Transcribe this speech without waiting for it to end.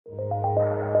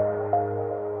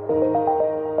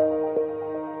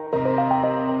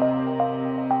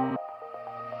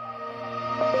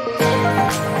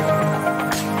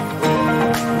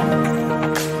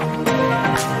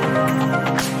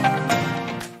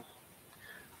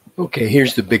Okay,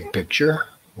 here's the big picture.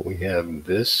 We have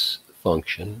this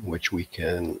function, which we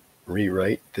can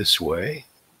rewrite this way.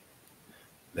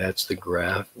 That's the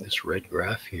graph, this red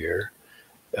graph here.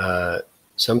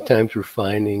 Sometimes we're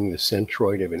finding the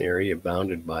centroid of an area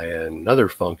bounded by another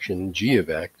function, g of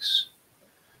x,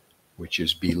 which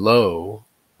is below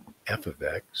f of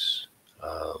x.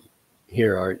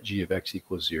 Here our g of x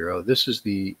equals 0. This is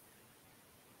the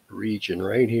region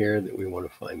right here that we want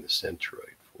to find the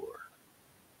centroid for,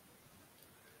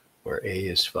 where a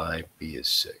is 5, b is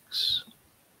 6.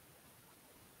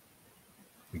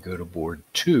 We go to board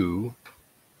 2.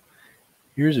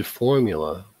 Here's a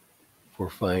formula for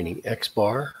finding x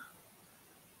bar,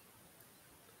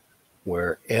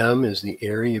 where m is the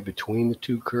area between the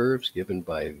two curves given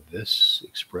by this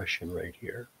expression right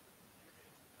here.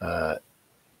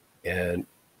 And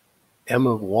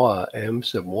m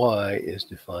sub y is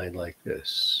defined like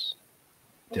this.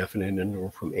 Definite interval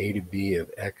from a to b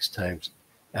of x times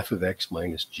f of x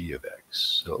minus g of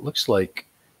x. So it looks like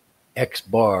x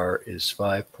bar is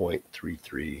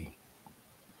 5.3399.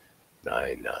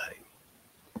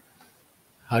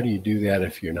 How do you do that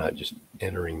if you're not just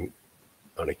entering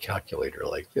on a calculator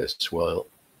like this? Well,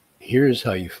 here's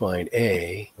how you find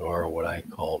a, or what I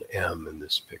called m in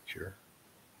this picture.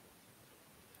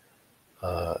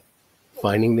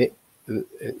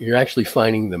 You're actually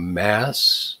finding the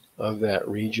mass of that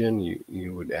region.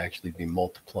 You would actually be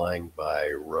multiplying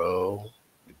by rho,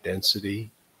 the density.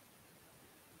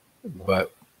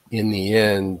 But in the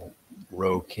end,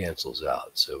 rho cancels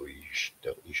out, so you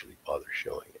don't usually bother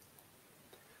showing it.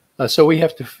 So we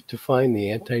have to find the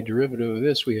antiderivative of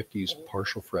this. We have to use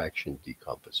partial fraction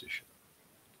decomposition.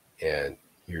 And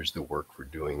here's the work for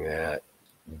doing that.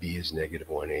 B is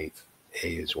 -1/8, a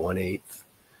is 1/8.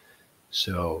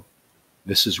 So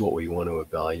this is what we want to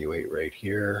evaluate right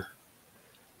here.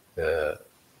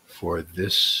 For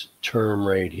this term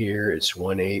right here, it's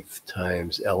 1/8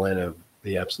 times ln of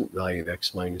the absolute value of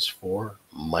x minus 4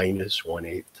 minus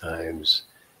 1/8 times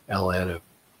ln of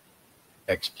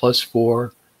x plus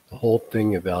 4. The whole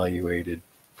thing evaluated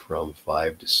from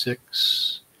 5 to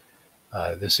 6.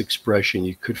 This expression,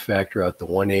 you could factor out the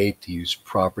 1/8 to use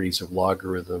properties of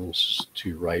logarithms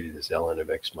to write it as ln of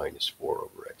x minus 4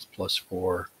 over x plus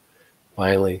 4.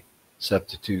 Finally,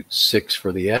 substitute 6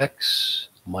 for the x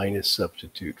minus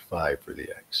substitute 5 for the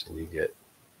x, and you get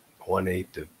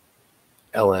 1/8 of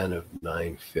ln of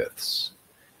 9/5.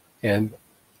 And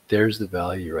there's the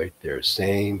value right there.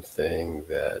 Same thing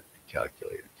that the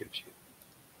calculator gives you.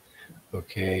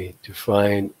 Okay, to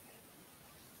find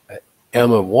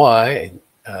m of y,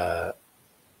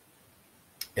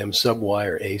 m sub y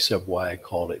or a sub y, I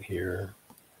called it here,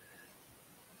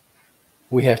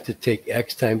 we have to take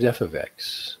x times f of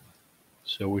x.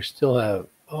 So we still have,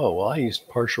 oh, well, I used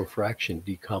partial fraction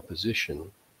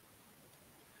decomposition.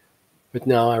 But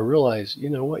now I realize, you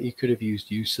know what, you could have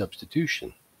used u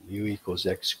substitution. U equals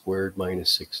x squared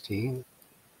minus 16.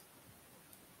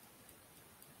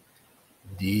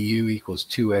 du equals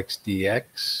 2x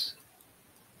dx.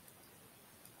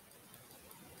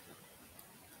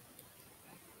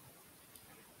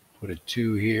 Put a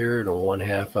 2 here and a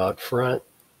 1/2 out front,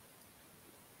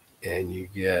 and you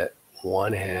get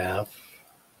 1/2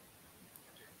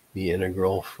 the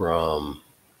integral from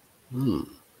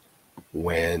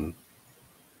when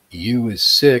u is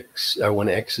 6, or when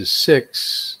x is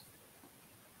 6,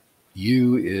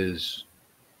 u is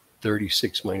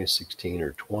 36 minus 16,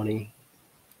 or 20.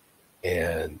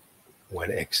 And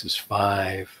when x is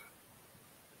 5,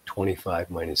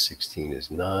 25 minus 16 is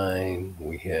 9.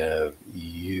 We have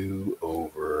du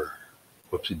over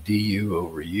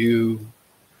u.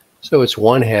 So it's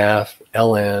 1/2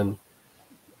 ln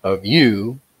of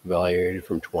u evaluated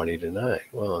from 20 to 9.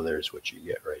 Well, there's what you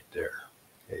get right there.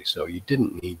 Okay, so you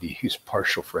didn't need to use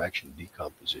partial fraction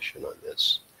decomposition on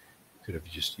this. You could have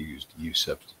just used u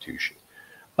substitution.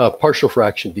 Partial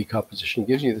fraction decomposition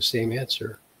gives you the same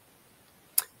answer.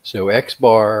 So x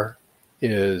bar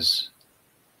is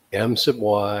m sub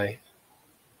y,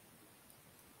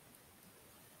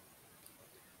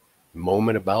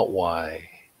 moment about y,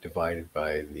 divided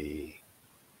by the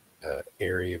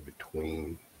area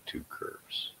between two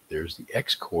curves. There's the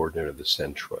x coordinate of the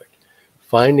centroid.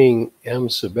 Finding m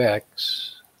sub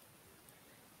x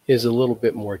is a little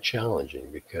bit more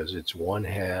challenging because it's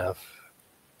 1/2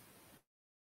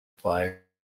 5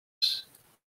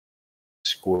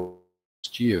 squared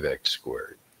g of x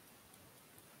squared.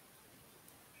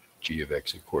 G of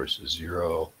x, of course, is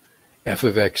 0. F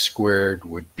of x squared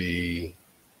would be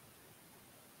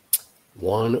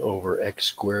 1 over x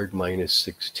squared minus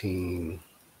 16,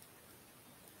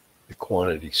 the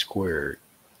quantity squared.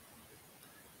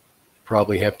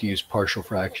 probably have to use partial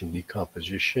fraction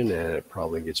decomposition, and it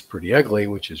probably gets pretty ugly,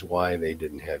 which is why they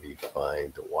didn't have you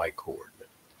find the y coordinate.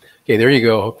 Okay, there you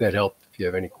go. Hope that helped. If you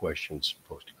have any questions,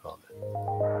 post a comment.